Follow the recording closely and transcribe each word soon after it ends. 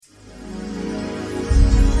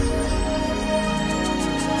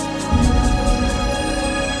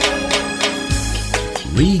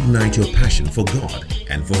Reignite your passion for God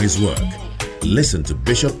and for His work. Listen to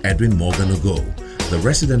Bishop Edwin Morgan Ogo, the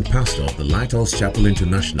resident pastor of the Lighthouse Chapel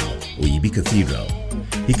International, Oyibi Cathedral.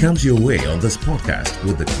 He comes your way on this podcast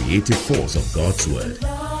with the creative force of God's Word.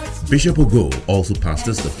 Bishop Ogo also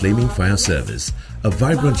pastors the Flaming Fire Service, a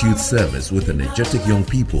vibrant youth service with energetic young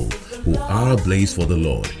people who are ablaze for the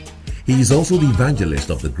Lord. He is also the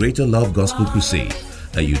evangelist of the Greater Love Gospel Crusade,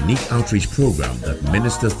 a unique outreach program that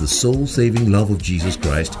ministers the soul-saving love of Jesus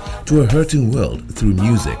Christ to a hurting world through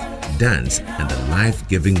music, dance, and the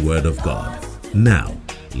life-giving Word of God. Now,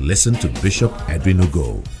 listen to Bishop Edwin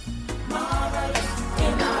Ogo.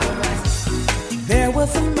 There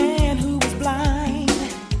was a man who was blind.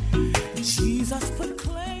 Jesus put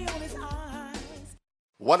clay on his eyes.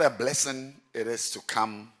 What a blessing it is to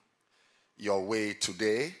come your way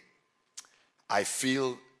today. I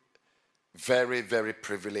feel very, very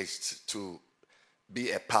privileged to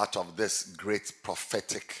be a part of this great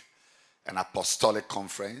prophetic and apostolic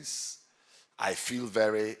conference. I feel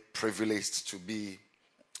very privileged to be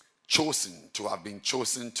chosen, to have been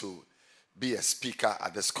chosen to be a speaker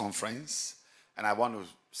at this conference. And I want to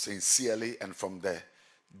sincerely and from the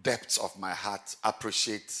depths of my heart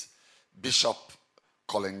appreciate Bishop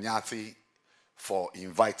Colin Nyathi for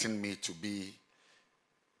inviting me to be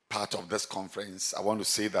part of this conference. I want to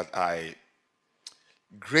say that I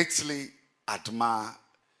greatly admire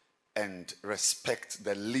and respect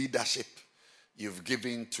the leadership you've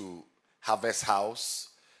given to Harvest House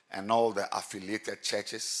and all the affiliated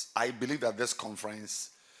churches. I believe that this conference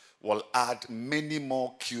will add many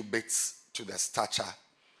more cubits to the stature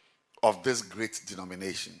of this great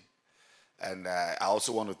denomination. And I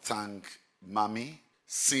also want to thank Mami,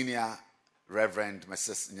 Senior Reverend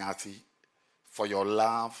Mrs. Nyathi, for your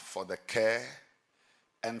love, for the care,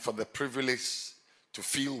 and for the privilege to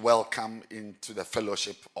feel welcome into the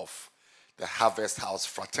fellowship of the Harvest House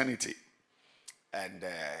fraternity. And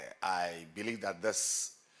I believe that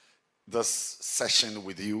this session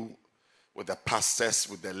with you, with the pastors,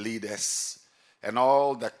 with the leaders, and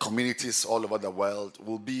all the communities all over the world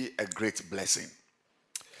will be a great blessing.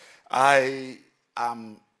 I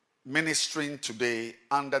am ministering today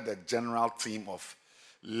under the general theme of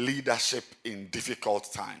leadership in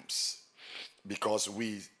difficult times, because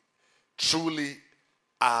we truly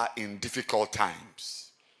are in difficult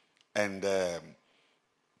times. And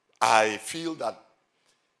I feel that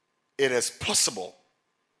it is possible,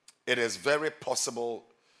 it is very possible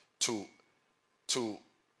to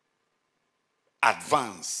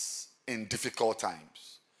advance in difficult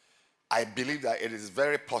times. I believe that it is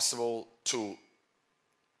very possible to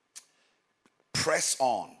press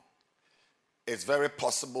on. It's very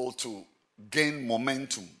possible to gain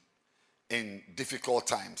momentum in difficult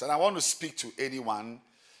times. And I want to speak to anyone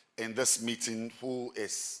in this meeting who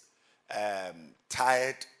is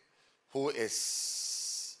tired, who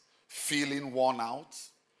is feeling worn out,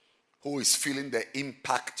 who is feeling the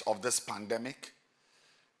impact of this pandemic,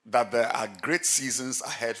 that there are great seasons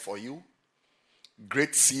ahead for you,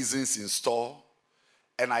 great seasons in store,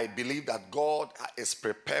 and I believe that God is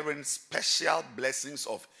preparing special blessings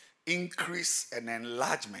of increase and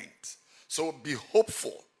enlargement. So be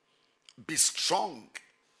hopeful, be strong,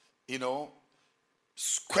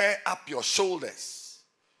 square up your shoulders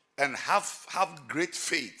and have great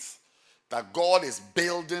faith that God is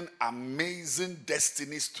building amazing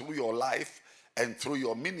destinies through your life and through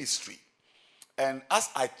your ministry. And as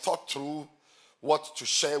I thought through what to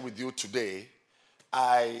share with you today,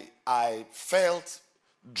 I felt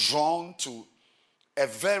drawn to a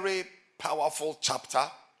very powerful chapter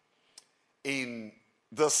in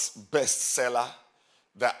this bestseller,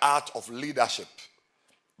 The Art of Leadership,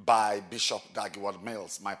 by Bishop Dag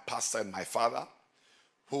Heward-Mills, my pastor and my father,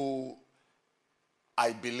 who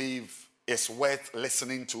I believe is worth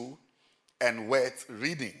listening to and worth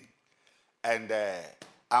reading. And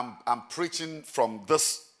I'm preaching from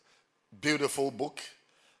this beautiful book,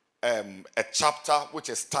 a chapter which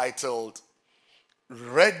is titled,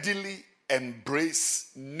 Readily Embrace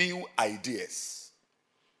New Ideas.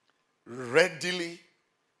 Readily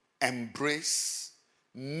embrace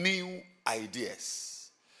new ideas.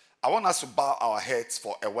 I want us to bow our heads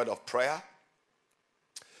for a word of prayer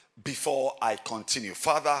before I continue.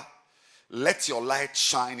 Father, let your light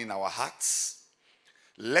shine in our hearts.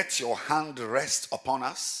 Let your hand rest upon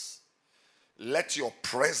us. Let your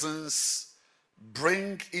presence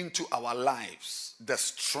bring into our lives the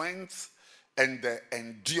strength and the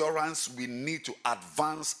endurance we need to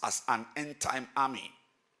advance as an end-time army.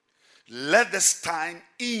 Let this time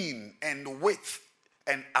in and with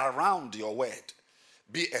and around your word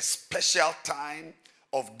be a special time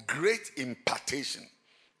of great impartation.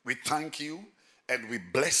 We thank you and we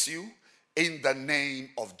bless you in the name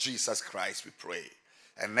of Jesus Christ, we pray.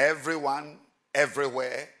 And everyone,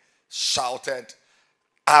 everywhere, shouted,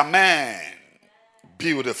 Amen.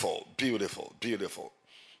 Beautiful, beautiful, beautiful.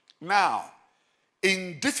 Now,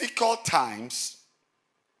 in difficult times,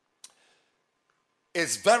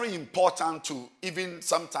 it's very important to even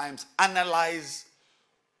sometimes analyze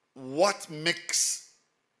what makes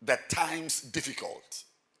the times difficult.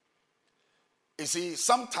 You see,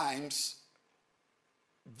 sometimes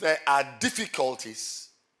there are difficulties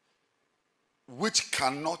which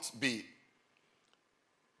cannot be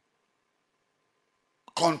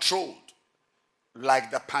controlled,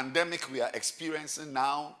 like the pandemic we are experiencing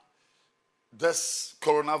now, this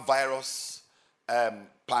coronavirus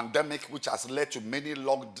pandemic, which has led to many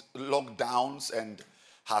lockdowns and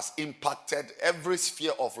has impacted every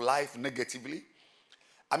sphere of life negatively.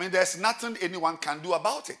 I mean, there's nothing anyone can do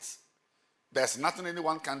about it. There's nothing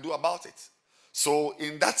anyone can do about it. So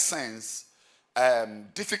in that sense,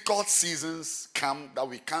 difficult seasons come that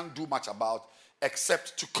we can't do much about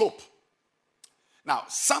except to cope. Now,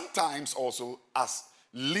 sometimes also as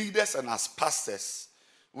leaders and as pastors,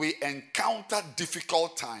 we encounter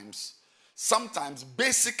difficult times, sometimes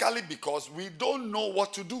basically because we don't know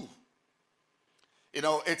what to do. You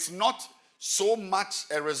know, it's not so much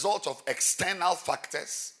a result of external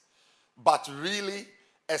factors, but really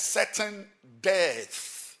a certain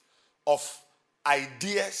dearth of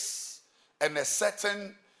ideas and a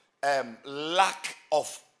certain lack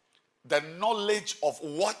of the knowledge of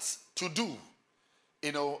what to do.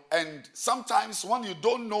 You know, and sometimes when you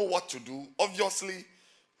don't know what to do, obviously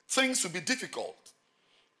things will be difficult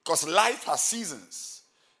because life has seasons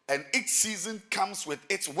and each season comes with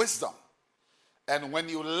its wisdom. And when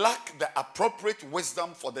you lack the appropriate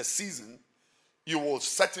wisdom for the season, you will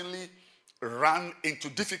certainly run into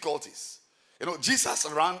difficulties. You know, Jesus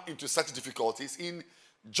ran into such difficulties in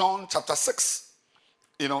John chapter 6.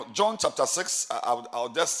 You know, John chapter 6,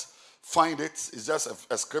 I'll just find it. It's just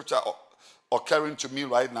a scripture occurring to me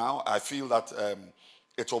right now. I feel that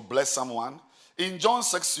it will bless someone. In John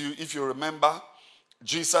 6, if you remember,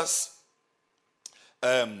 Jesus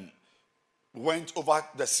went over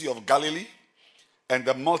the Sea of Galilee and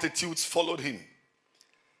the multitudes followed him,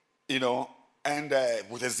 you know, and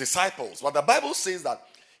with his disciples. But the Bible says that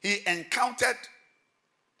he encountered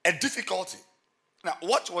a difficulty. Now,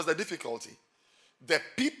 what was the difficulty? The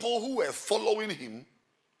people who were following him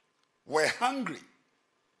were hungry.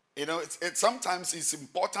 You know, sometimes it's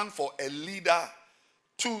important for a leader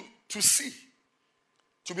to see,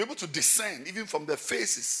 to be able to discern even from the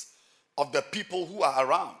faces of the people who are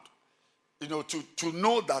around. You know, to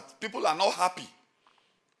know that people are not happy.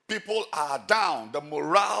 People are down. The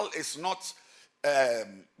morale is not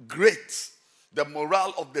great. The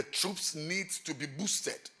morale of the troops needs to be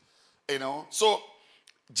boosted. You know, so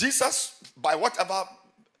Jesus, by whatever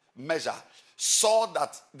measure, saw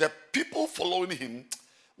that the people following him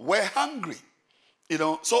were hungry. You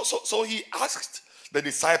know, so he asked the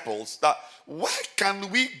disciples that, where can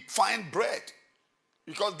we find bread?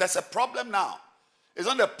 Because there's a problem now. It's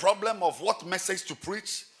not a problem of what message to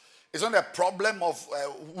preach. It's not a problem of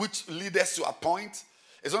which leaders to appoint.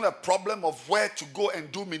 It's not a problem of where to go and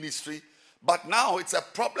do ministry. But now it's a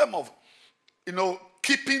problem of, you know,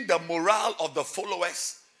 keeping the morale of the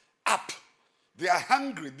followers up. They are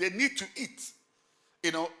hungry. They need to eat.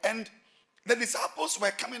 You know, and the disciples were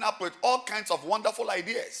coming up with all kinds of wonderful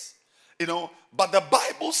ideas. You know, but the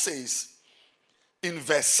Bible says in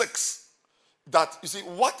verse 6 that, you see,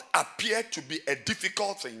 what appeared to be a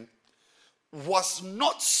difficult thing was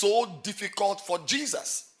not so difficult for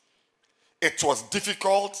Jesus. It was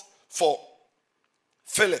difficult for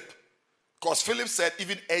Philip. Because Philip said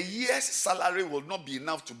even a year's salary will not be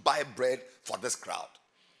enough to buy bread for this crowd.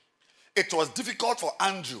 It was difficult for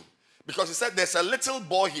Andrew because he said there's a little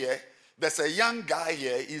boy here, there's a young guy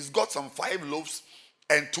here, he's got some 5 loaves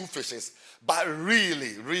and 2 fishes. But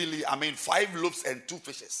really, 5 loaves and 2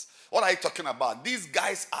 fishes. What are you talking about? These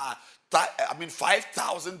guys are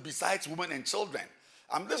 5,000 besides women and children.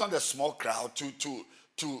 There's not a small crowd to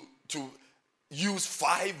use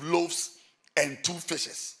 5 loaves and 2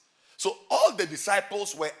 fishes. So all the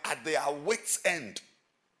disciples were at their wits' end.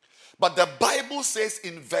 But the Bible says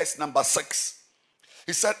in verse number 6,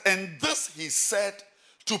 he said, and this he said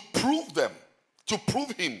to prove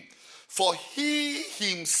him, for he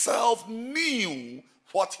himself knew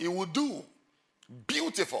what he would do.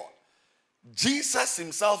 Beautiful. Jesus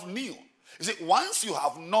himself knew. You see, once you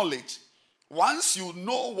have knowledge, once you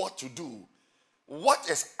know what to do, what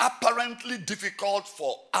is apparently difficult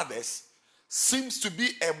for others seems to be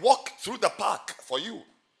a walk through the park for you.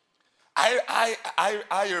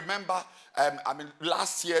 I remember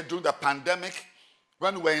last year during the pandemic,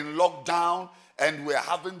 when we were in lockdown and we were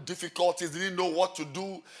having difficulties, didn't know what to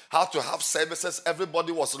do, how to have services.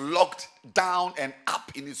 Everybody was locked down and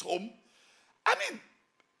up in his home.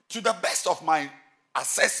 To the best of my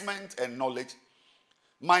assessment and knowledge,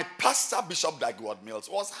 my pastor, Bishop Dag Heward-Mills,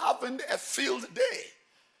 was having a field day.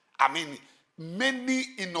 Many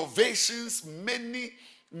innovations, many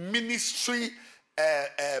ministry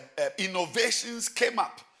innovations came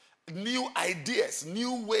up. New ideas,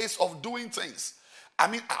 new ways of doing things.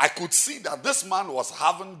 I could see that this man was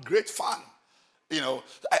having great fun.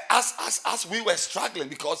 As we were struggling,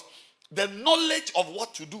 because the knowledge of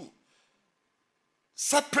what to do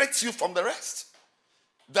separates you from the rest.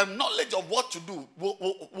 The knowledge of what to do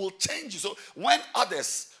will change you. So when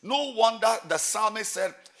others, no wonder the psalmist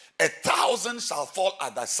said, 1,000 shall fall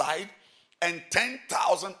at thy side and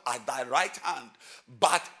 10,000 at thy right hand,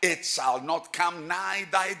 but it shall not come nigh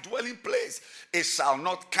thy dwelling place. It shall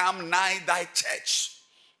not come nigh thy church.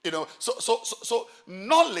 So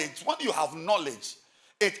knowledge, when you have knowledge,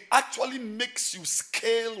 it actually makes you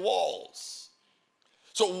scale walls.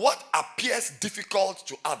 So what appears difficult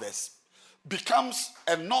to others becomes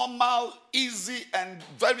a normal, easy, and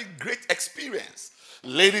very great experience.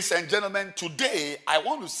 Ladies and gentlemen, today I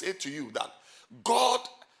want to say to you that God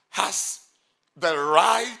has the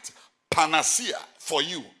right panacea for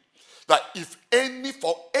you. That if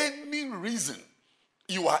for any reason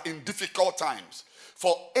you are in difficult times,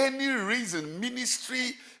 for any reason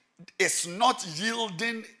ministry is not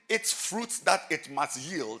yielding its fruits that it must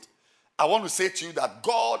yield, I want to say to you that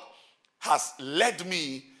God has led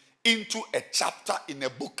me into a chapter in a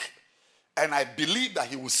book, and I believe that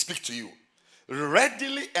he will speak to you.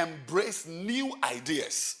 Readily embrace new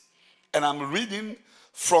ideas. And I'm reading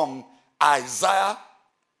from Isaiah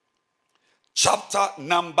chapter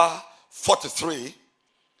number 43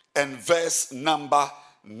 and verse number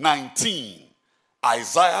 19.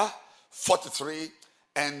 Isaiah 43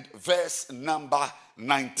 and verse number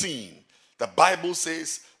 19. The Bible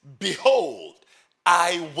says, behold,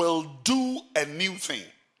 I will do a new thing.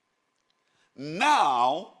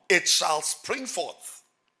 Now it shall spring forth.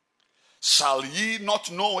 Shall ye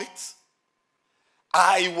not know it?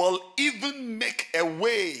 I will even make a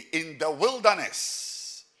way in the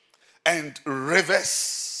wilderness and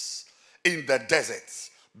rivers in the desert.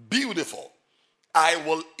 Beautiful. I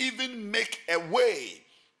will even make a way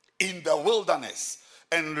in the wilderness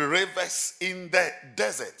and rivers in the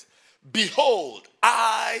desert. Behold,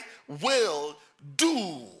 I will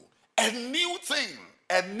do a new thing,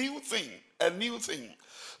 a new thing, a new thing.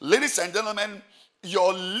 Ladies and gentlemen,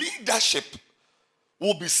 your leadership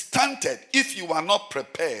will be stunted if you are not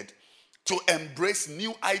prepared to embrace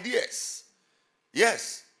new ideas.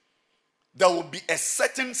 Yes, there will be a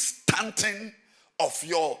certain stunting of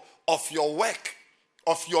your work,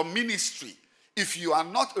 of your ministry, if you are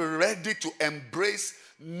not ready to embrace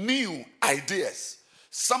new ideas.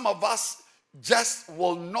 Some of us just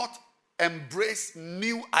will not embrace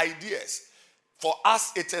new ideas. For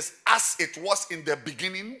us, it is as it was in the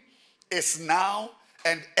beginning, is now,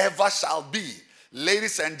 and ever shall be.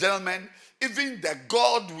 Ladies and gentlemen, even the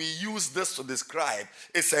God we use this to describe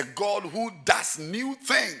is a God who does new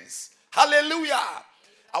things. Hallelujah.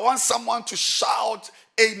 I want someone to shout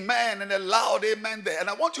amen and a loud amen there. And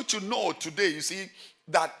I want you to know today, you see,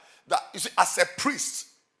 that as a priest,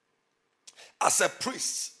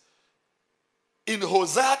 in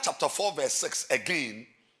Hosea chapter 4 verse 6 again,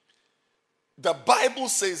 the Bible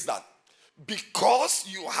says that because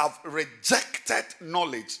you have rejected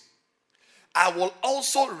knowledge, I will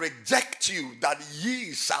also reject you, that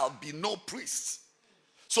ye shall be no priests.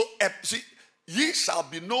 So, ye shall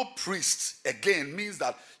be no priests again means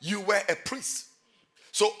that you were a priest.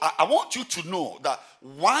 So, I want you to know that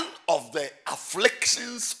one of the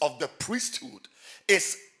afflictions of the priesthood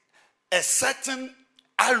is a certain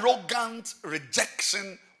arrogant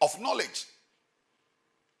rejection of knowledge.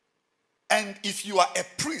 And if you are a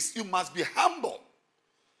priest, you must be humble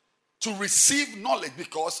to receive knowledge,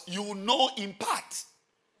 because you know in part.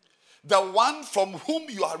 The one from whom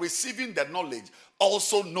you are receiving the knowledge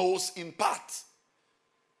also knows in part,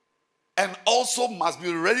 and also must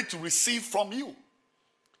be ready to receive from you.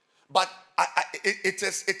 But it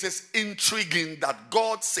is intriguing that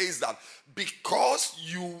God says that because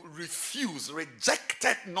you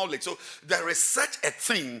rejected knowledge. So there is such a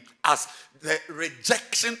thing as the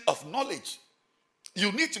rejection of knowledge.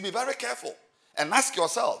 You need to be very careful and ask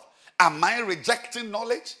yourself, am I rejecting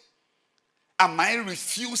knowledge? Am I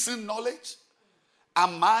refusing knowledge?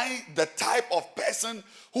 Am I the type of person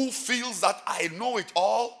who feels that I know it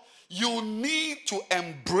all? You need to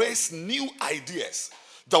embrace new ideas.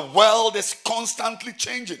 The world is constantly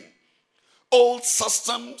changing. Old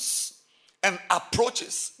systems and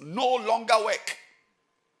approaches no longer work.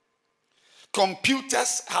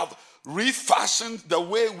 Computers have refashioned the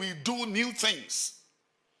way we do new things.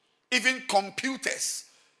 Even computers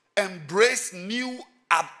embrace new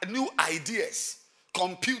ideas.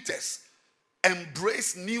 Computers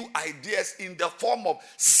embrace new ideas in the form of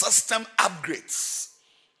system upgrades.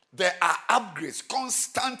 There are upgrades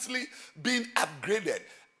constantly being upgraded.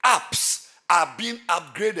 Apps are being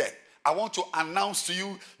upgraded. I want to announce to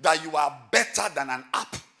you that you are better than an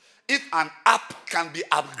app. If an app can be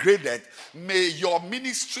upgraded, may your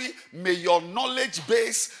ministry, may your knowledge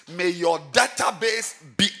base, may your database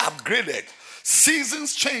be upgraded.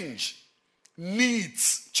 Seasons change,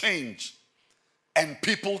 needs change, and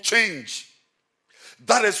people change.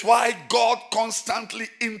 That is why God constantly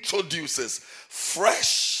introduces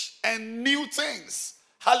fresh and new things.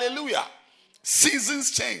 Hallelujah.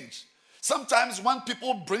 Seasons change. Sometimes when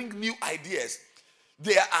people bring new ideas,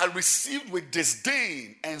 they are received with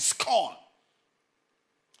disdain and scorn.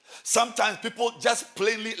 Sometimes people just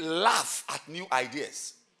plainly laugh at new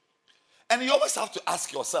ideas. And you always have to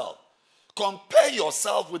ask yourself, compare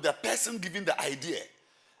yourself with the person giving the idea.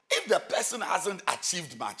 If the person hasn't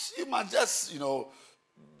achieved much, you might just,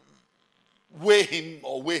 weigh him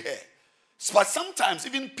or weigh her. But sometimes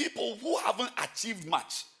even people who haven't achieved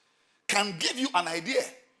much can give you an idea.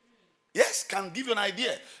 Yes, can give you an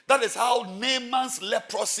idea. That is how Naaman's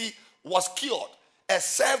leprosy was cured. A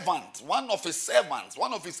servant, one of his servants,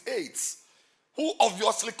 one of his aides, who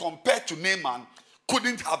obviously compared to Naaman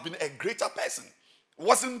couldn't have been a greater person,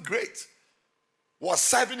 wasn't great, was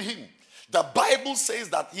serving him. The Bible says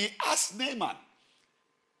that he asked Naaman,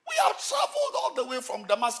 we have traveled all the way from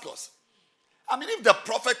Damascus. I mean, if the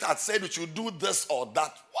prophet had said you should do this or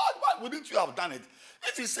that, why wouldn't you have done it?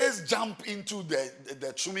 If he says jump into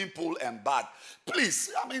the swimming pool and bath, please,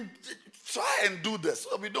 try and do this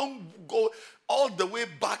so we don't go all the way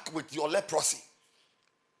back with your leprosy.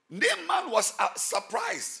 Naaman was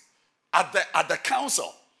surprised at the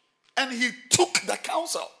counsel, and he took the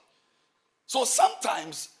counsel. So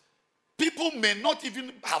sometimes people may not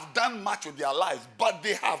even have done much with their lives, but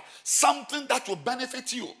they have something that will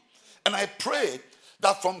benefit you. And I pray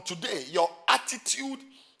that from today, your attitude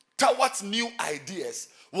towards new ideas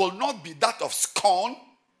will not be that of scorn,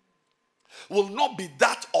 will not be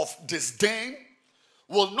that of disdain,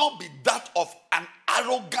 will not be that of an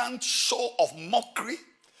arrogant show of mockery,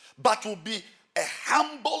 but will be a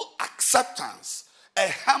humble acceptance, a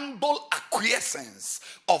humble acquiescence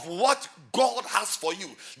of what God has for you,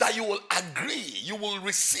 that you will agree, you will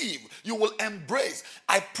receive, you will embrace.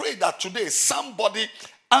 I pray that today somebody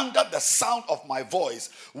under the sound of my voice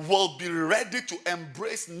will be ready to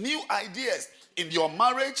embrace new ideas in your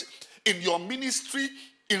marriage, in your ministry,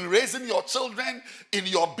 in raising your children, in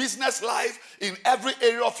your business life, in every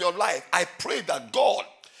area of your life. I pray that God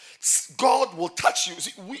will touch you.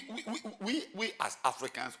 See, we as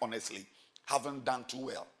Africans, honestly, haven't done too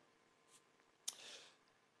well.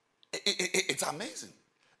 It's amazing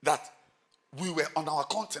that we were on our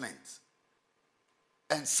continent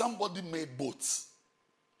and somebody made boats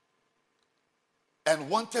and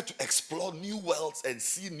wanted to explore new worlds and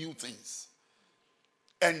see new things.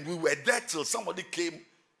 And we were there till somebody came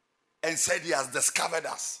and said he has discovered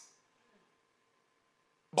us.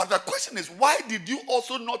 But the question is, why did you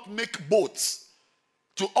also not make boats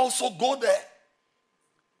to also go there?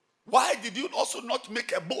 Why did you also not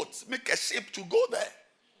make a boat, make a ship to go there?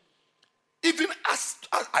 Even as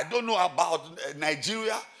I don't know about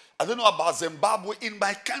Nigeria, I don't know about Zimbabwe. In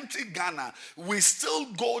my country, Ghana, we still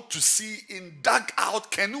go to sea in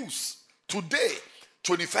dug-out canoes today,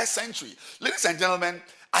 21st century. Ladies and gentlemen,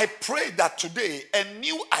 I pray that today a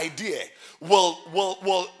new idea will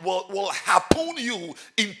harpoon you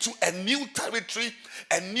into a new territory,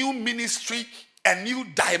 a new ministry, a new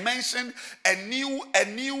dimension, a new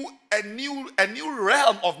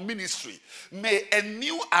realm of ministry. May a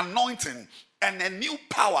new anointing and a new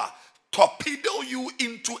power torpedo you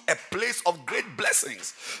into a place of great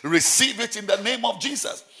blessings. Receive it in the name of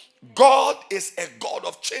Jesus. God is a God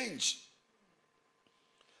of change.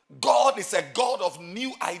 God is a God of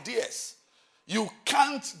new ideas. You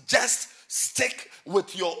can't just stick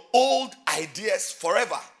with your old ideas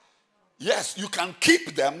forever. Yes, you can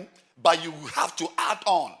keep them, but you have to add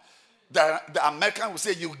on. The American will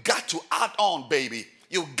say, you got to add on, baby.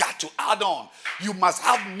 You got to add on. You must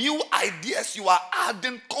have new ideas you are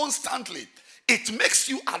adding constantly. It makes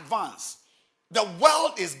you advance. The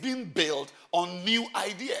world is being built on new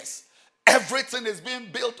ideas. Everything is being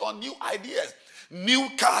built on new ideas. New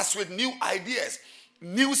cars with new ideas.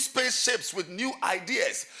 new spaceships with new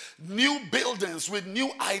ideas, new buildings with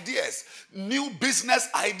new ideas, new business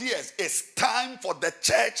ideas. It's time for the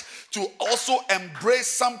church to also embrace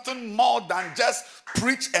something more than just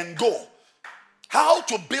preach and go. How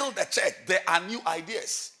to build a church? There are new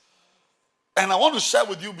ideas. And I want to share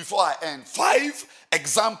with you before I end 5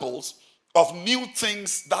 examples of new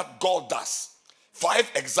things that God does.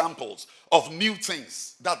 5 examples of new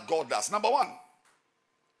things that God does. Number 1,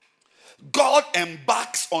 God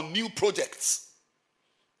embarks on new projects,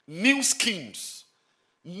 new schemes,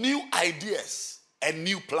 new ideas, and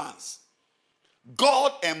new plans.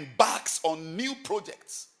 God embarks on new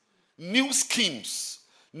projects, new schemes,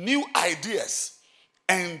 new ideas,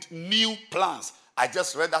 and new plans. I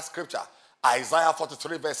just read that scripture, Isaiah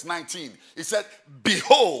 43 verse 19. He said,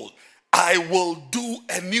 behold, I will do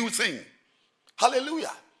a new thing.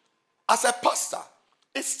 Hallelujah. As a pastor,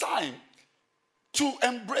 it's time to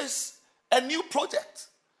embrace a new project.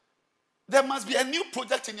 There must be a new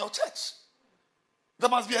project in your church. There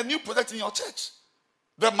must be a new project in your church.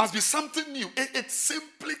 There must be something new. It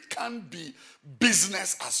simply can't be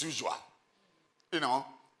business as usual. You know,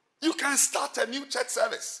 you can start a new church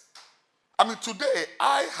service. I mean, today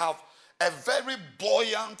I have a very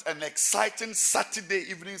buoyant and exciting Saturday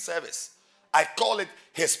evening service. I call it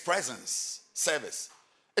His Presence service.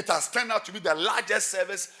 It has turned out to be the largest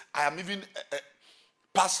service I am even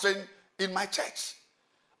pastoring in my church.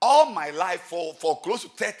 All my life, for close to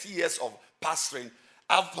 30 years of pastoring,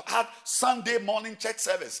 I've had Sunday morning church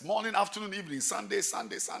service, morning, afternoon, evening, Sunday.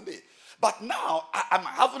 But now I'm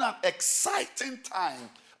having an exciting time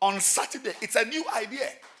on Saturday. It's a new idea.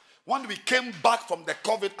 When we came back from the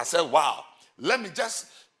COVID, I said, wow, let me just,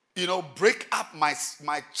 break up my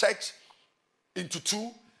church into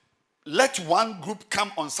 2. Let one group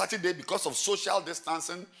come on Saturday because of social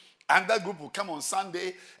distancing. Another group will come on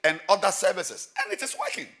Sunday and other services. And it is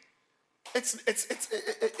working.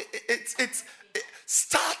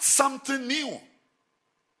 Start something new.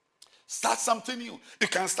 Start something new. You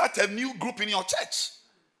can start a new group in your church.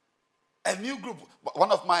 A new group.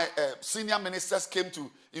 One of my senior ministers came to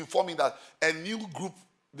inform me that a new group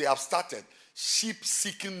they have started, Sheep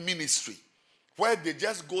Seeking Ministry, where they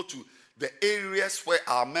just go to the areas where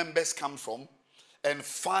our members come from and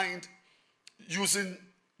find, using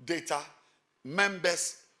data,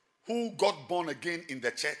 members who got born again in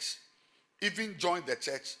the church, even joined the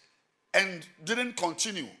church and didn't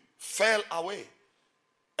continue, fell away.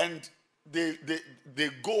 And they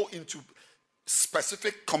go into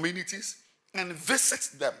specific communities and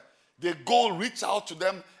visit them. They go reach out to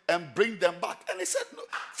them and bring them back. And he said, no,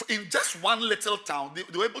 in just one little town,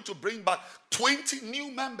 they were able to bring back 20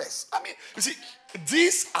 new members. I mean, you see,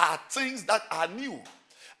 these are things that are new.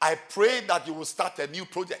 I pray that you will start a new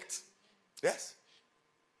project. Yes.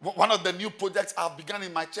 One of the new projects I've begun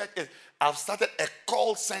in my church is I've started a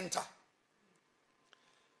call center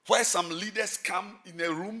where some leaders come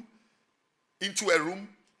into a room,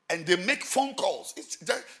 and they make phone calls. It's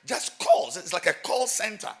just calls. It's like a call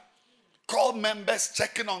center. Call members,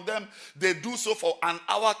 checking on them. They do so for an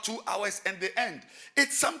hour, 2 hours, and they end.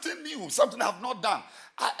 It's something new, something I've not done.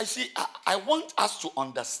 I want us to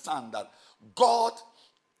understand that God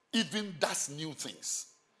even does new things.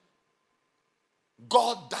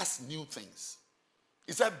 God does new things.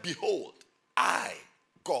 He said, behold, I,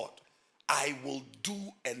 God, I will do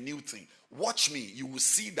a new thing. Watch me. You will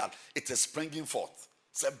see that it is springing forth.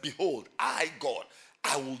 He said, behold, I, God,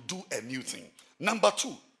 I will do a new thing. Number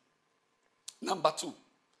two,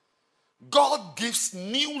 God gives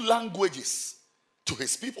new languages to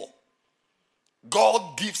his people.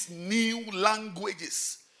 God gives new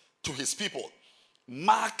languages to his people.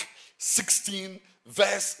 Mark 16,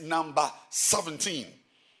 verse number 17.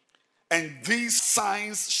 And these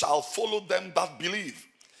signs shall follow them that believe.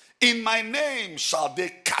 In my name shall they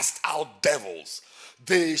cast out devils.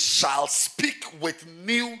 They shall speak with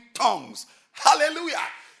new tongues. Hallelujah.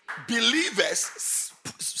 Believers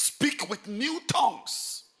speak with new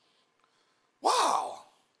tongues. Wow.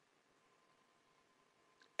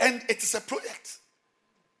 And it is a project.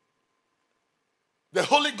 The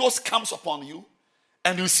Holy Ghost comes upon you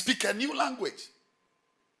and you speak a new language.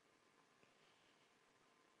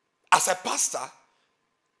 As a pastor,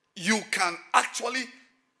 you can actually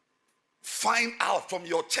find out from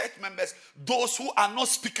your church members those who are not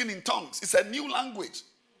speaking in tongues. It's a new language.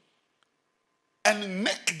 And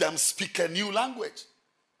make them speak a new language.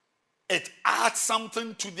 It adds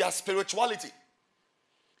something to their spirituality.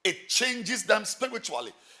 It changes them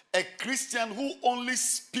spiritually. A Christian who only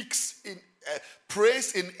speaks in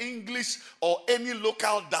prays in English or any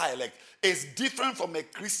local dialect is different from a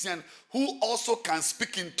Christian who also can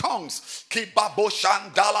speak in tongues. It's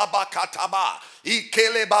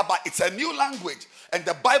a new language. And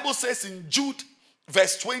the Bible says in Jude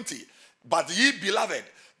verse 20, but ye beloved,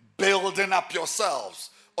 building up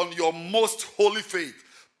yourselves on your most holy faith,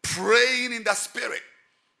 praying in the Spirit,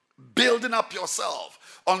 building up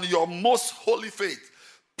yourself on your most holy faith,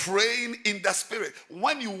 praying in the Spirit.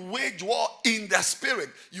 When you wage war in the Spirit,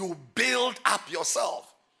 you build up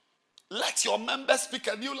yourself. Let your members speak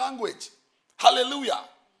a new language. Hallelujah.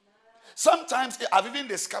 Sometimes I've even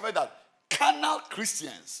discovered that carnal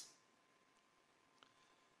Christians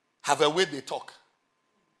have a way they talk.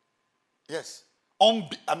 Yes.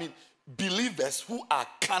 Believers who are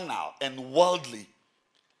carnal and worldly,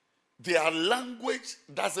 their language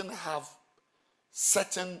doesn't have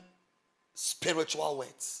certain spiritual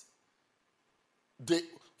words.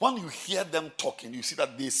 When you hear them talking, you see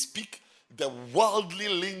that they speak the worldly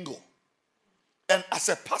lingo. And as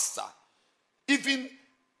a pastor, even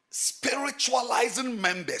spiritualizing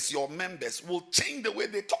members, your members, will change the way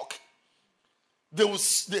they talk. They will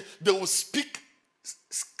speak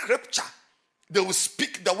scripture. They will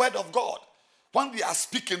speak the word of God. When they are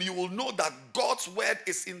speaking, you will know that God's word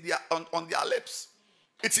is on their lips.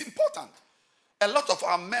 It's important. A lot of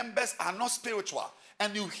our members are not spiritual,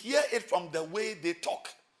 and you hear it from the way they talk.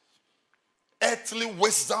 Earthly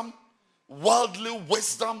wisdom, worldly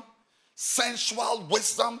wisdom, sensual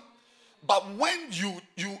wisdom. But when you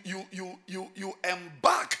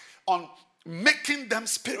embark on making them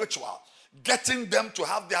spiritual, getting them to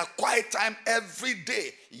have their quiet time every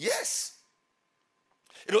day, yes.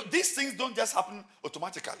 These things don't just happen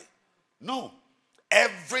automatically. No.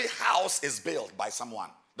 Every house is built by someone,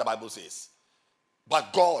 the Bible says.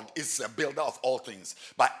 But God is a builder of all things.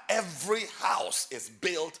 But every house is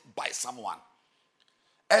built by someone.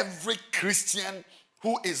 Every Christian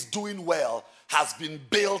who is doing well has been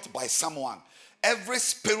built by someone. Every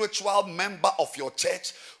spiritual member of your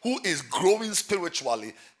church who is growing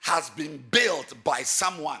spiritually has been built by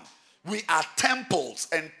someone. We are temples,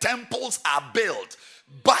 and temples are built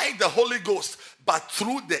by the Holy Ghost, but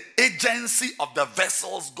through the agency of the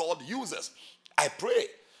vessels God uses. I pray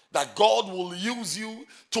that God will use you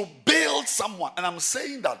to build someone. And I'm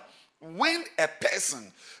saying that when a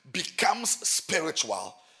person becomes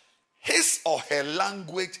spiritual, his or her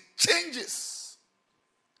language changes.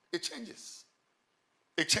 It changes.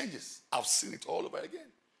 It changes. I've seen it all over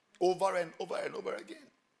again. Over and over and over again.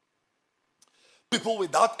 People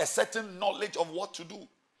without a certain knowledge of what to do,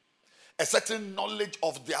 a certain knowledge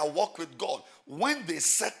of their walk with God, when they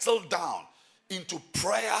settle down into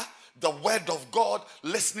prayer, the word of God,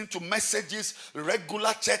 listening to messages,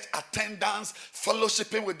 regular church attendance,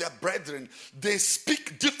 fellowshipping with their brethren, they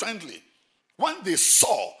speak differently. When they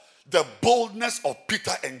saw the boldness of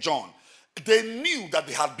Peter and John, they knew that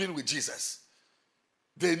they had been with Jesus.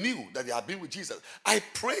 They knew that they had been with Jesus. I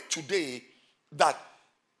pray today that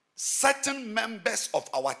certain members of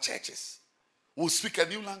our churches will speak a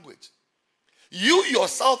new language. You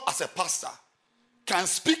yourself as a pastor can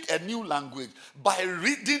speak a new language by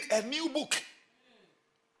reading a new book.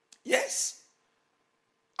 Yes.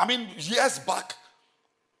 Years back,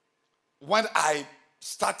 when I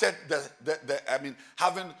started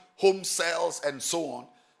having home sales and so on,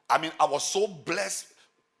 I was so blessed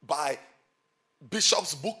by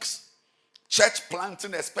Bishop's books, church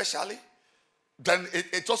planting especially. Then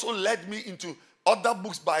it also led me into other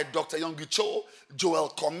books by Dr. Yonggi Cho, Joel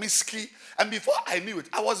Comiskey. And before I knew it,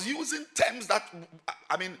 I was using terms that,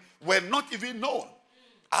 were not even known.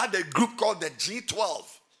 I had a group called the G12.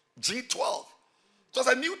 G12. It was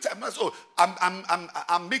a new term. So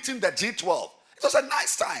I'm meeting the G12. It was a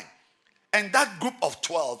nice time. And that group of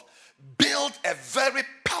 12 built a very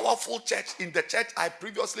powerful church in the church I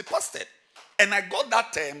previously pastored. And I got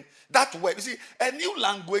that term, that word. You see, a new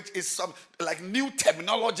language is some like new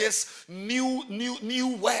terminologies, new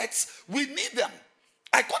words. We need them.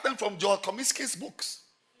 I got them from Joel Comiskey's books.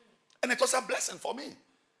 And it was a blessing for me.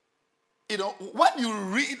 When you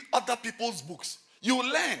read other people's books, you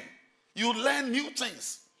learn. You learn new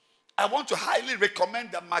things. I want to highly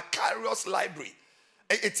recommend the Macarius Library.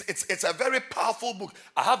 It's a very powerful book.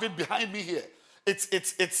 I have it behind me here. It's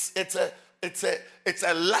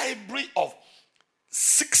a library of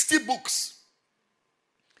 60 books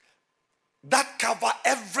that cover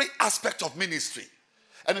every aspect of ministry.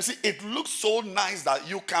 And you see, it looks so nice that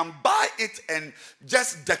you can buy it and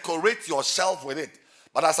just decorate your shelf with it.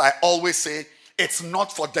 But as I always say, it's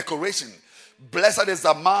not for decoration. Blessed is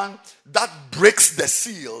the man that breaks the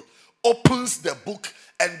seal, opens the book,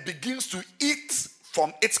 and begins to eat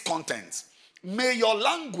from its contents. May your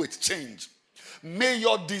language change. may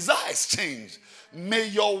your desires change. May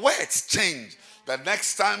your words change. The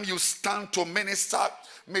next time you stand to minister,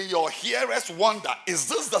 may your hearers wonder, is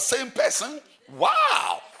this the same person?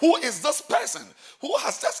 Wow, who is this person who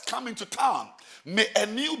has just come into town? May a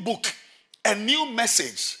new book, a new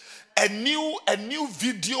message, a new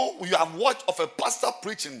video you have watched of a pastor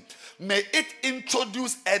preaching, may it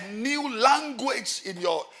introduce a new language in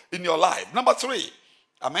your life. Number 3,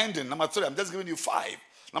 I'm ending. Number 3, I'm just giving you 5.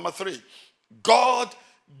 Number 3, God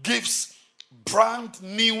gives brand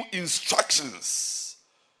new instructions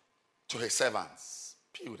to his servants.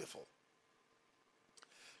 Beautiful.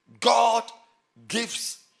 God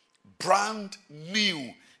gives brand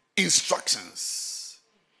new instructions.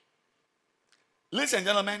 Ladies and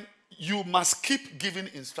gentlemen, you must keep giving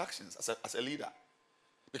instructions as a leader,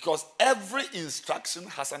 because every instruction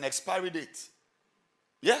has an expiry date.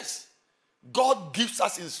 Yes, God gives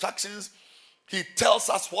us instructions. He tells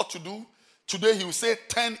us what to do. Today he will say,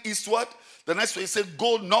 turn eastward. The next way he say,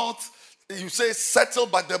 go north. You say, settle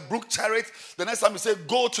by the brook Cherith. The next time you say,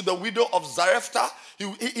 go to the widow of Zarephath.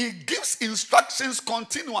 He gives instructions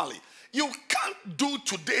continually. You can't do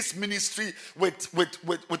today's ministry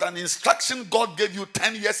with an instruction God gave you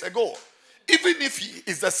 10 years ago. Even if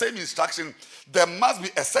it's the same instruction, there must be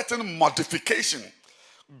a certain modification.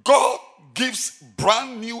 God gives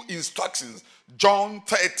brand new instructions. John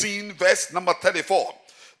 13, verse number 34.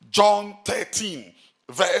 John 13,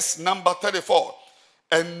 verse number 34.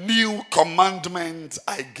 A new commandment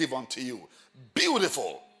I give unto you.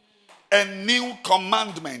 Beautiful. A new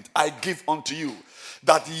commandment I give unto you,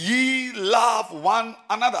 that ye love one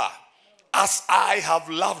another as I have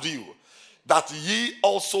loved you, that ye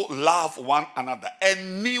also love one another. A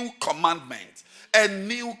new commandment. A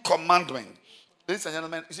new commandment. Ladies and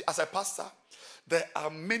gentlemen, you see, as a pastor, there are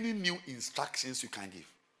many new instructions you can give.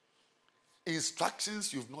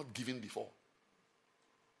 Instructions you've not given before.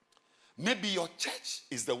 Maybe your church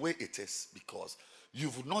is the way it is because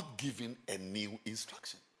you've not given a new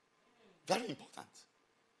instruction. Very important.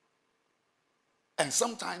 And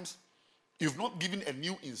sometimes you've not given a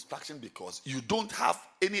new instruction because you don't have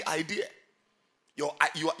any idea.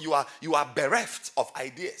 You are bereft of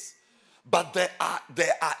ideas. But there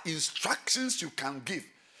are instructions you can give.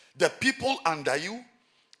 The people under you,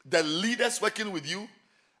 the leaders working with you,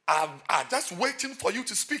 are just waiting for you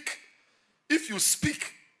to speak. If you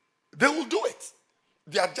speak, they will do it.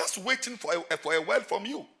 They are just waiting for a word from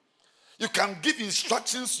you. You can give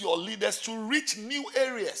instructions to your leaders to reach new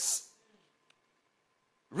areas.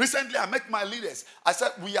 Recently, I met my leaders. I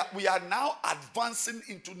said, we are now advancing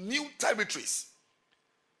into new territories.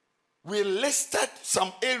 We listed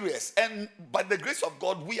some areas, and by the grace of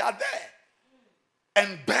God, we are there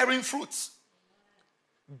and bearing fruits.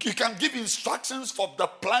 You can give instructions for the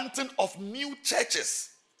planting of new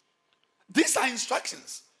churches. These are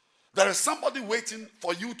instructions. There is somebody waiting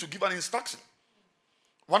for you to give an instruction.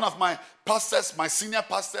 One of my pastors, my senior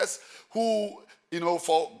pastors, who,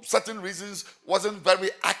 for certain reasons, wasn't very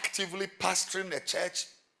actively pastoring a church,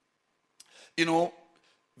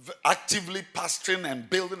 actively pastoring and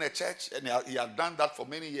building a church, and he had done that for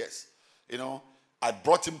many years. I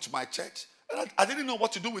brought him to my church, and I didn't know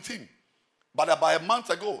what to do with him. But about a month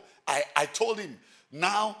ago, I told him,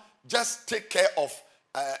 now just take care of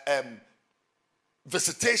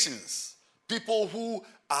visitations, people who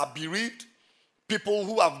are bereaved, people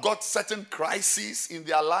who have got certain crises in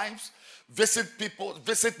their lives,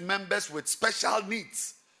 visit members with special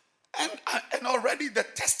needs. And already the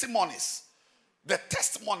testimonies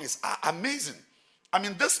are amazing. I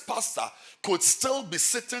mean, this pastor could still be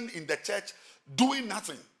sitting in the church doing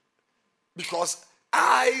nothing because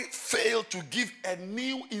I failed to give a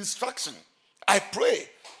new instruction. I pray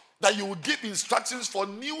that you will give instructions for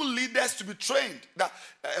new leaders to be trained. That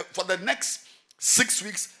for the next 6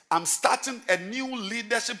 weeks, I'm starting a new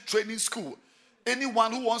leadership training school.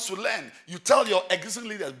 Anyone who wants to learn, you tell your existing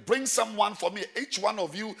leaders, bring someone for me. Each one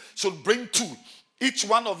of you should bring 2. Each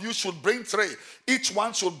one of you should bring 3. Each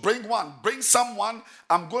one should bring 1. Bring someone.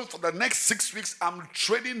 I'm going for the next 6 weeks. I'm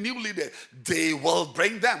training new leaders. They will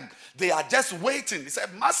bring them. They are just waiting. He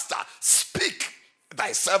said, Master, speak.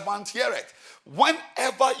 Thy servant heareth.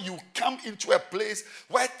 Whenever you come into a place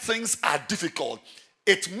where things are difficult,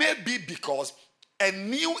 it may be because a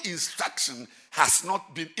new instruction has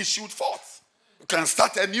not been issued forth. You can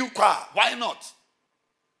start a new choir. Why not?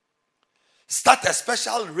 Start a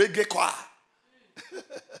special reggae choir.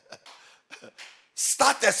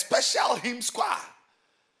 Start a special hymns choir.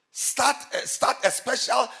 Start a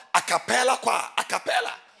special a cappella choir. A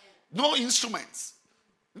cappella. No instruments.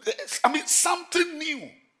 I mean, something new.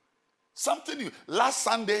 Something new. Last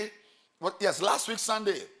week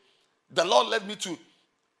Sunday, The Lord led me to,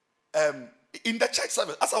 in the church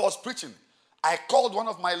service, as I was preaching, I called one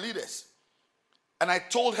of my leaders and I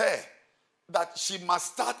told her that she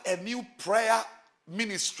must start a new prayer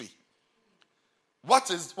ministry.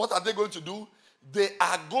 What are they going to do? They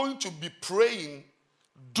are going to be praying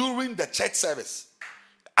during the church service.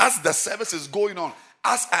 As the service is going on,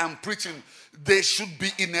 as I am preaching, they should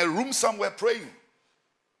be in a room somewhere praying.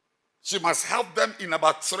 She must help them in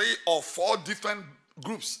about 3 or 4 different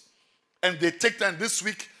groups. And they take time. This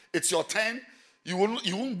week, it's your turn. You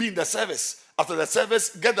won't be in the service. After the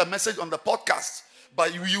service, get the message on the podcast.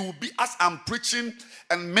 But you will be, as I'm preaching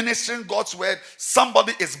and ministering God's word,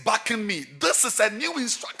 somebody is backing me. This is a new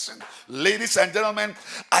instruction. Ladies and gentlemen,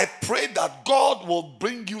 I pray that God will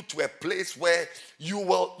bring you to a place where you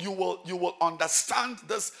will understand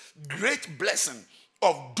this great blessing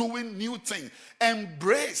of doing new things.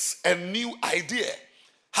 Embrace a new idea.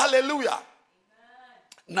 Hallelujah. Amen.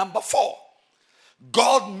 Number 4,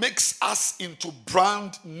 God makes us into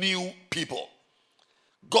brand new people.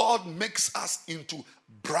 God makes us into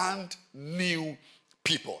brand new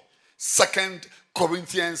people. 2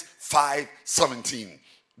 Corinthians 5:17.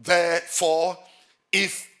 Therefore,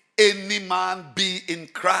 if any man be in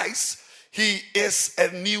Christ, he is a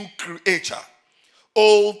new creature.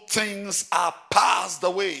 All things are passed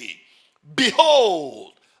away.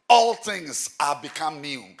 Behold, all things are become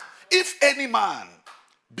new. If any man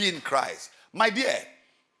be in Christ. My dear,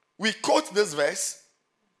 we quote this verse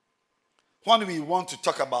when we want to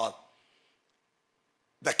talk about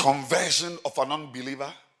the conversion of an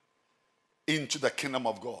unbeliever into the kingdom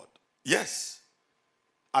of God. Yes,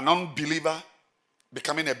 an unbeliever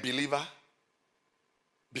becoming a believer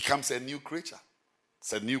becomes a new creature.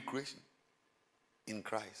 It's a new creation in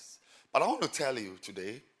Christ. But I want to tell you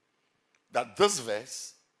today that this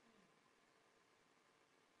verse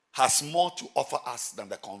has more to offer us than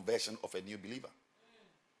the conversion of a new believer.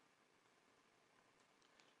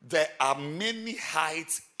 There are many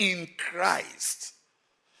heights in Christ.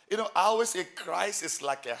 You know, I always say Christ is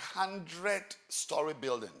like a 100-story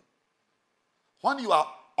building. When you are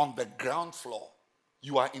on the ground floor,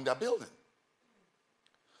 you are in the building.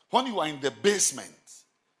 When you are in the basement,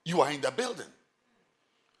 you are in the building.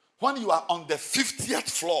 When you are on the 50th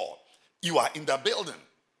floor, you are in the building.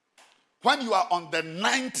 When you are on the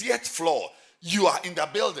 90th floor, you are in the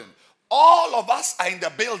building. All of us are in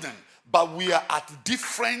the building, but we are at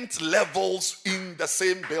different levels in the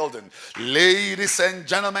same building. Ladies and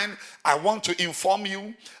gentlemen, I want to inform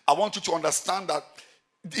you, I want you to understand that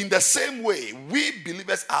in the same way, we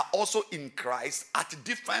believers are also in Christ at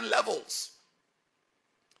different levels.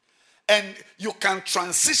 And you can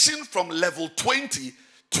transition from level 20,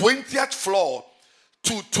 20th floor,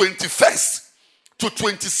 to 21st, to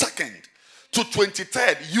 22nd, to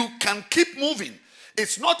 23rd. You can keep moving.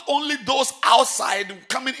 It's not only those outside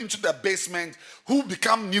coming into the basement who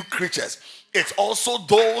become new creatures. It's also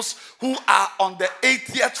those who are on the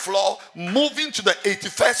 80th floor, moving to the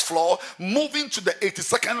 81st floor, moving to the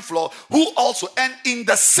 82nd floor, who also, and in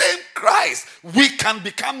the same Christ, we can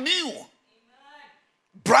become new. Amen.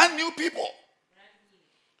 Brand new people.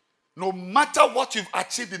 No matter what you've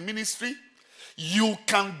achieved in ministry, you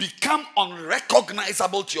can become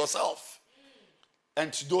unrecognizable to yourself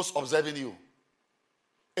and to those observing you.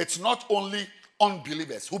 It's not only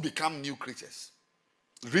unbelievers who become new creatures.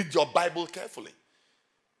 Read your Bible carefully.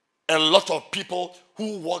 A lot of people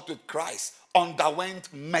who walked with Christ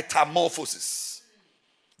underwent metamorphosis.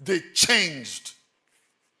 They changed.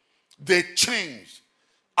 They changed.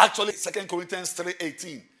 Actually, 2 Corinthians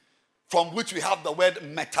 3:18, from which we have the word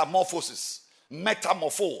metamorphosis.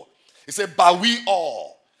 Metamorpho. It said, but we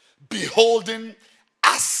all, beholding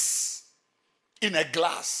as in a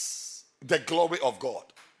glass the glory of God,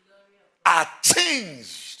 are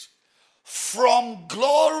changed from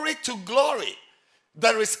glory to glory.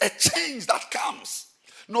 There is a change that comes.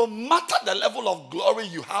 No matter the level of glory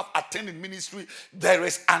you have attained in ministry, there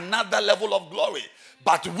is another level of glory.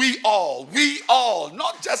 But we all,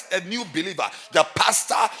 not just a new believer, the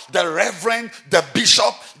pastor, the reverend, the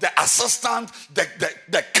bishop, the assistant,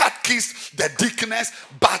 the catechist, the deaconess,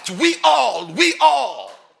 but we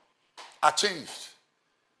all are changed.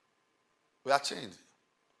 We are changed.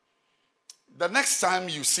 The next time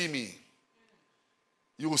you see me,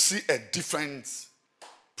 you will see a different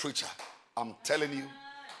preacher. I'm telling you,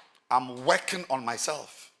 I'm working on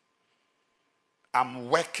myself. I'm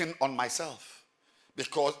working on myself.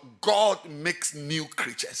 Because God makes new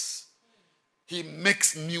creatures. He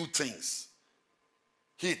makes new things.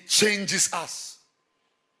 He changes us.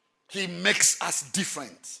 He makes us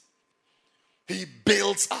different. He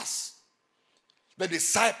builds us. The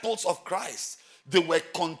disciples of Christ, They were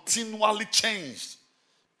continually changed.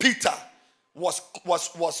 Peter was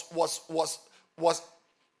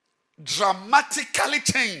dramatically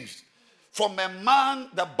changed from a man,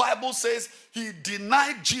 the Bible says, he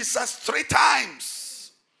denied Jesus 3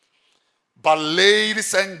 times. But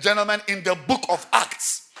ladies and gentlemen, in the book of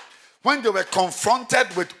Acts, when they were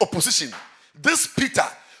confronted with opposition, this Peter,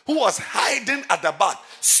 who was hiding at the back,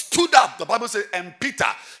 stood up, the Bible says, and Peter,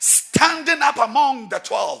 standing up among the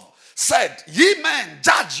 12, said, "Ye men,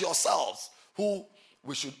 judge yourselves who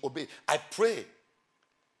we should obey." I pray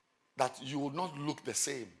that you will not look the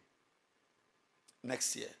same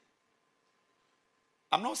next year.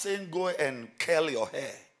 I'm not saying go and curl your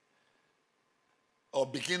hair or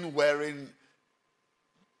begin wearing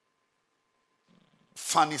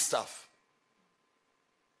funny stuff.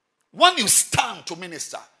 When you stand to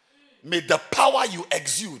minister, may the power you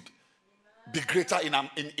exude be greater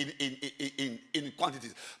in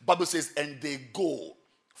quantities. Bible says, and they go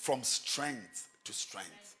from strength to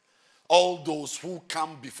strength. All those who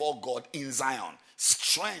come before God in Zion,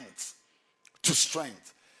 strength to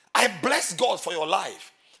strength. I bless God for your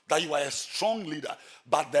life, that you are a strong leader,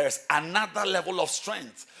 but there's another level of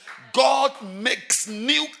strength. God makes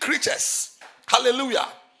new creatures. Hallelujah.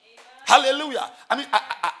 Amen. Hallelujah. I mean,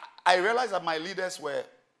 I realized that my leaders were,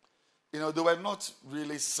 they were not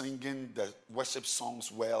really singing the worship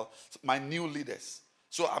songs well. My new leaders.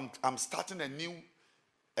 So I'm starting a new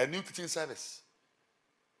teaching service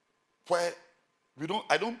where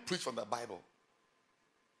I don't preach from the Bible.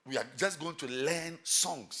 We are just going to learn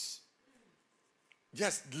songs.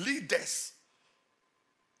 Yes, leaders.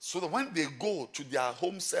 So that when they go to their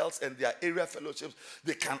home cells and their area fellowships,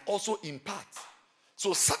 they can also impart.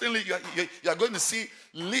 So suddenly you are going to see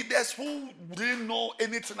leaders who didn't know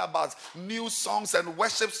anything about new songs and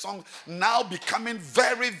worship songs now becoming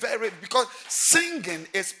very, very, because singing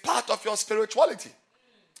is part of your spirituality.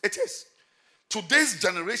 It is. Today's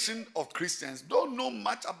generation of Christians don't know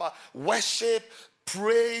much about worship,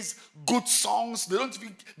 praise, good songs.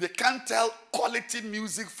 They can't tell quality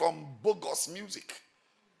music from bogus music.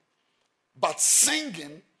 But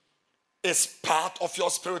singing is part of your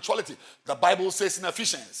spirituality. The Bible says in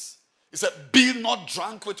Ephesians, it said, "Be not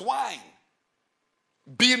drunk with wine.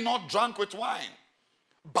 Be not drunk with wine,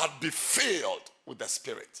 but be filled with the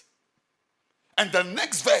Spirit." And the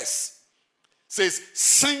next verse says,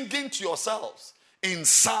 "Singing to yourselves in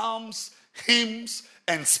psalms, hymns,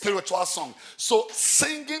 and spiritual songs." So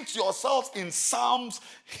singing to yourselves in psalms,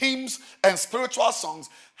 hymns, and spiritual songs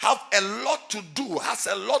has a lot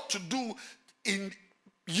to do in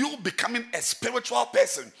you becoming a spiritual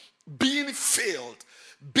person. Being filled,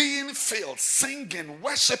 singing,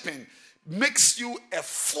 worshiping makes you a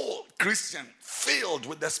full Christian, filled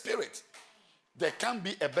with the Spirit. There can't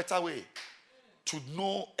be a better way to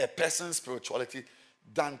know a person's spirituality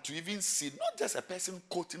than to even see not just a person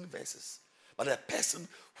quoting verses, but a person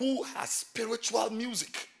who has spiritual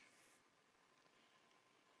music.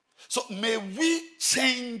 So may we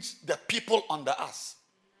change the people under us.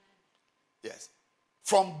 Yes.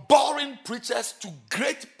 From boring preachers to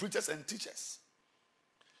great preachers and teachers.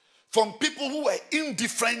 From people who were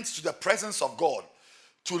indifferent to the presence of God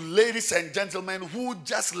to ladies and gentlemen who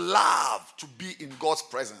just love to be in God's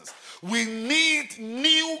presence. We need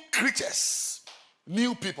new creatures,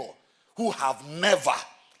 new people who have never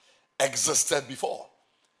existed before.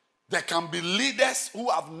 There can be leaders who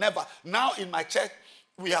have never. Now in my church,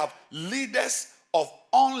 we have leaders of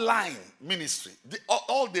online ministry.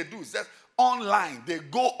 All they do is just online. They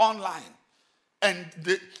go online. And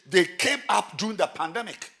they came up during the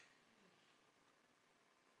pandemic.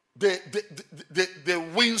 They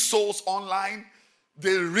win souls online.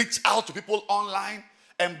 They reach out to people online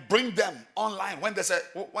and bring them online when there's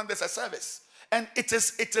a service. And it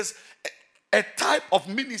is a type of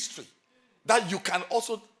ministry that you can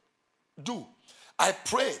also do. I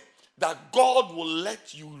pray that God will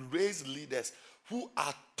let you raise leaders who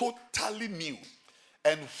are totally new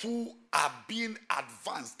and who are being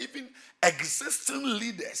advanced. Even existing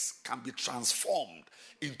leaders can be transformed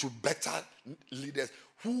into better leaders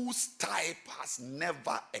whose type has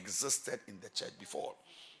never existed in the church before.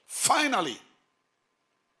 Finally,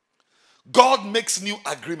 God makes new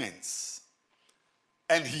agreements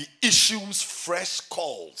and he issues fresh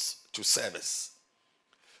calls to service.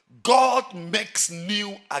 God makes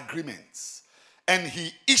new agreements and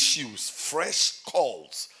he issues fresh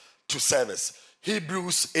calls to service.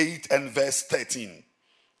 Hebrews 8 and verse 13.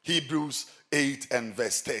 Hebrews 8 and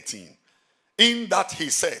verse 13. In that he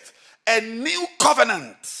said, a new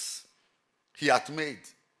covenant he hath made,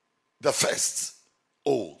 the first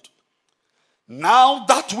old. Now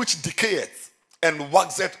that which decayeth and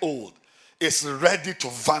waxeth old is ready to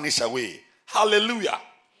vanish away. Hallelujah.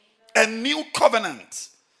 A new covenant.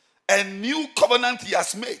 A new covenant he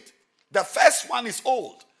has made. The first one is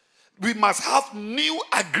old. We must have new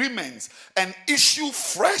agreements and issue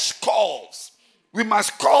fresh calls. We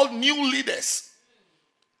must call new leaders.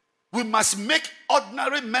 We must make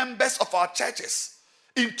ordinary members of our churches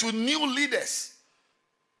into new leaders.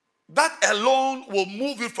 That alone will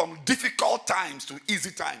move you from difficult times to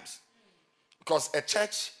easy times. Because a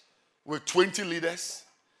church with 20 leaders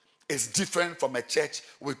is different from a church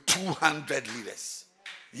with 200 leaders.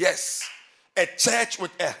 Yes, a church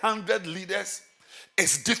with 100 leaders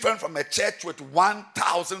is different from a church with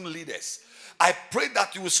 1,000 leaders. I pray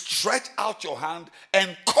that you will stretch out your hand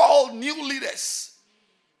and call new leaders.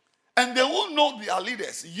 And they won't know they are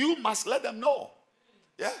leaders. You must let them know.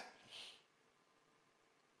 Yeah.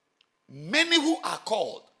 Many who are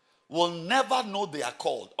called will never know they are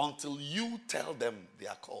called until you tell them they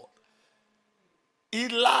are called.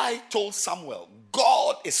 Eli told Samuel,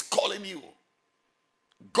 God is calling you.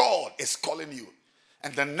 God is calling you.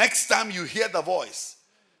 And the next time you hear the voice,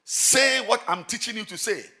 say what I'm teaching you to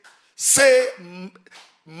say. Say,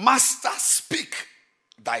 Master, speak,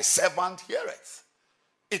 thy servant heareth.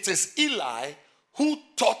 It is Eli who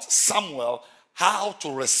taught Samuel how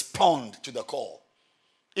to respond to the call.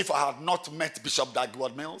 If I had not met Bishop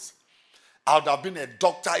Dagwood Mills, I would have been a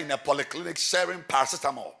doctor in a polyclinic sharing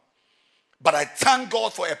paracetamol. But I thank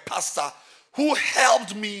God for a pastor who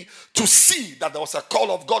helped me to see that there was a call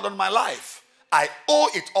of God on my life. I owe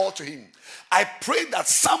it all to him. I pray that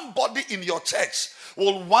somebody in your church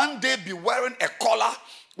will one day be wearing a collar,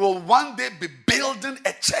 will one day be building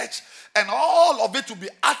a church, and all of it will be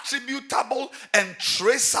attributable and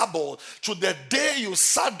traceable to the day you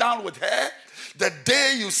sat down with her, the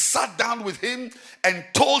day you sat down with him and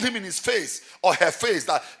told him in his face or her face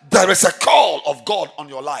that there is a call of God on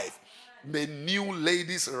your life. May new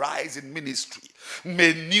ladies rise in ministry.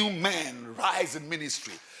 May new men rise in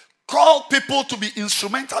ministry. Call people to be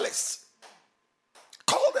instrumentalists.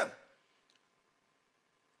 Call them.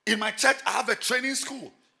 In my church, I have a training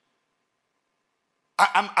school.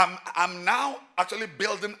 I'm now actually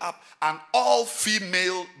building up an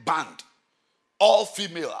all-female band.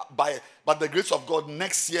 All-female. By the grace of God,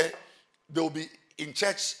 next year, they will be in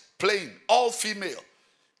church playing. All-female.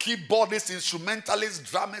 Keyboardists, instrumentalists,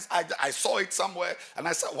 drummers. I saw it somewhere and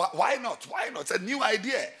I said, why not? Why not? It's a new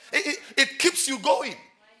idea. It keeps you going.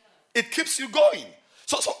 It keeps you going.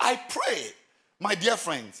 So I pray, my dear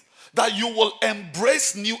friends, that you will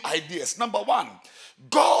embrace new ideas. Number one,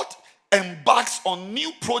 God embarks on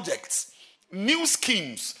new projects, new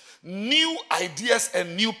schemes, new ideas,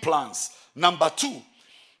 and new plans. Number two,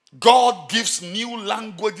 God gives new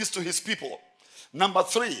languages to his people. Number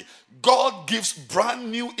three, God gives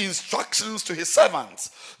brand new instructions to his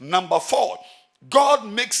servants. Number four, God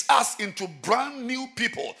makes us into brand new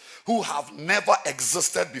people who have never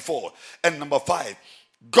existed before. And number five,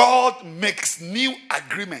 God makes new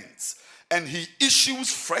agreements and he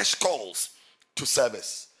issues fresh calls to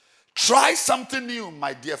service. Try something new,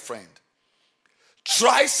 my dear friend.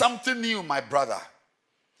 Try something new, my brother.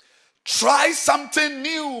 Try something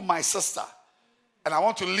new, my sister. And I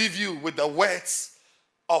want to leave you with the words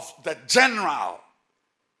of the general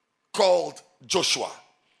called Joshua.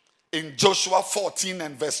 In Joshua 14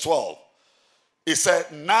 and verse 12, he said,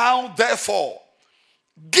 now therefore,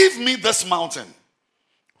 give me this mountain,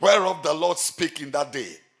 whereof the Lord spake in that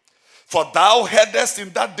day. For thou heardest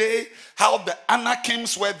in that day how the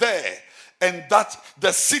Anakims were there, and that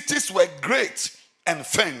the cities were great and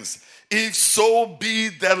fenced. If so be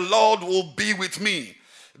the Lord will be with me,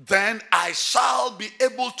 then I shall be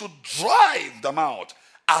able to drive them out,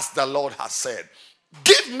 as the Lord has said.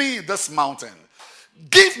 Give me this mountain.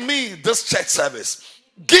 Give me this church service.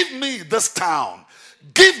 Give me this town.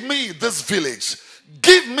 Give me this village.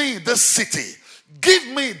 Give me this city. Give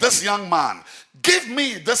me this young man. Give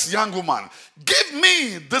me this young woman. Give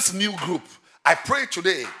me this new group. I pray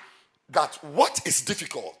today that what is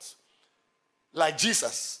difficult, like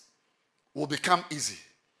Jesus, will become easy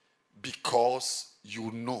because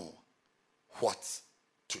you know what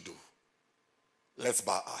to do. Let's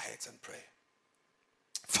bow our heads and pray.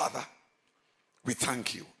 Father, we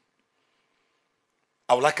thank you.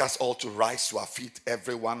 I would like us all to rise to our feet.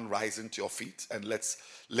 Everyone rising to your feet, and let's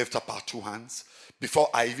lift up our two hands. Before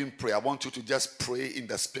I even pray, I want you to just pray in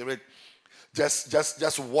the spirit.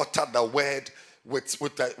 Just water the word with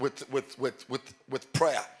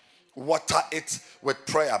prayer. Water it with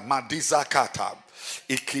prayer. Madiza kata,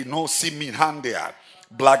 ikinosi minhandia,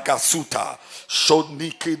 blagasuta,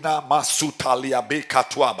 shodnikina masuta liabe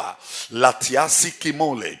katwaba, latiasi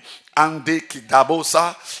kimole. ande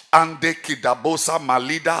kidabosa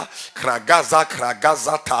malida,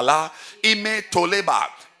 kragaza tala, ime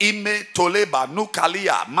toleba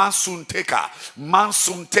nukalia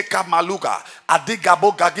mansunteka maluga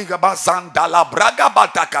adigabo gagigaba zandala braga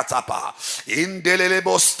batakatapa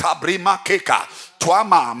indelelebo stabrima keka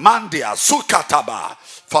twama mandia sukataba.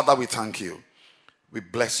 Father, we thank you. We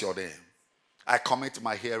bless your name. I commit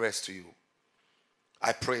my hearers to you.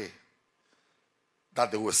 I pray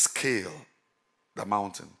that they will scale the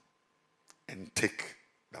mountain and take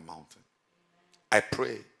the mountain. I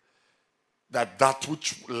pray that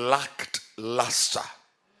which lacked luster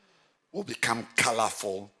will become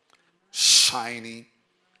colorful, shiny,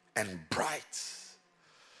 and bright.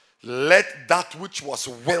 Let that which was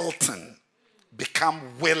wilting become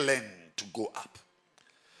willing to go up.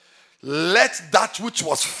 Let that which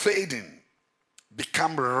was fading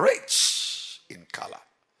become rich in color.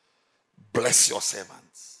 Bless your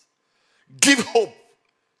servants. Give hope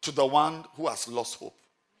to the one who has lost hope.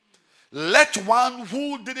 Let one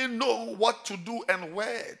who didn't know what to do and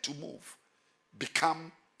where to move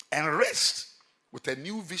become enriched with a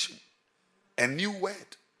new vision, a new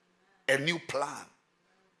word, a new plan.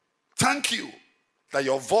 Thank you that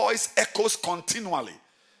your voice echoes continually,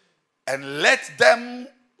 and let them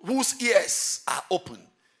whose ears are open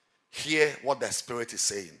hear what the Spirit is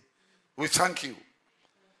saying. We thank you.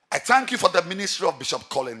 I thank you for the ministry of Bishop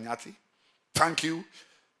Colin Nyati. Thank you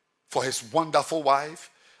for his wonderful wife.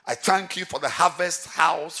 I thank you for the Harvest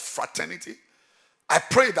House fraternity. I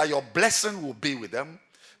pray that your blessing will be with them.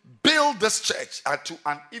 Build this church to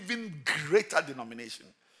an even greater denomination,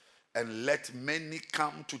 and let many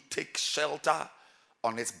come to take shelter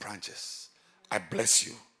on its branches. I bless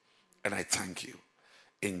you and I thank you.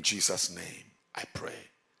 In Jesus' name I pray.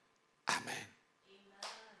 Amen.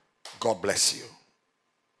 God bless you.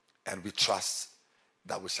 And we trust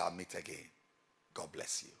that we shall meet again. God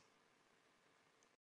bless you.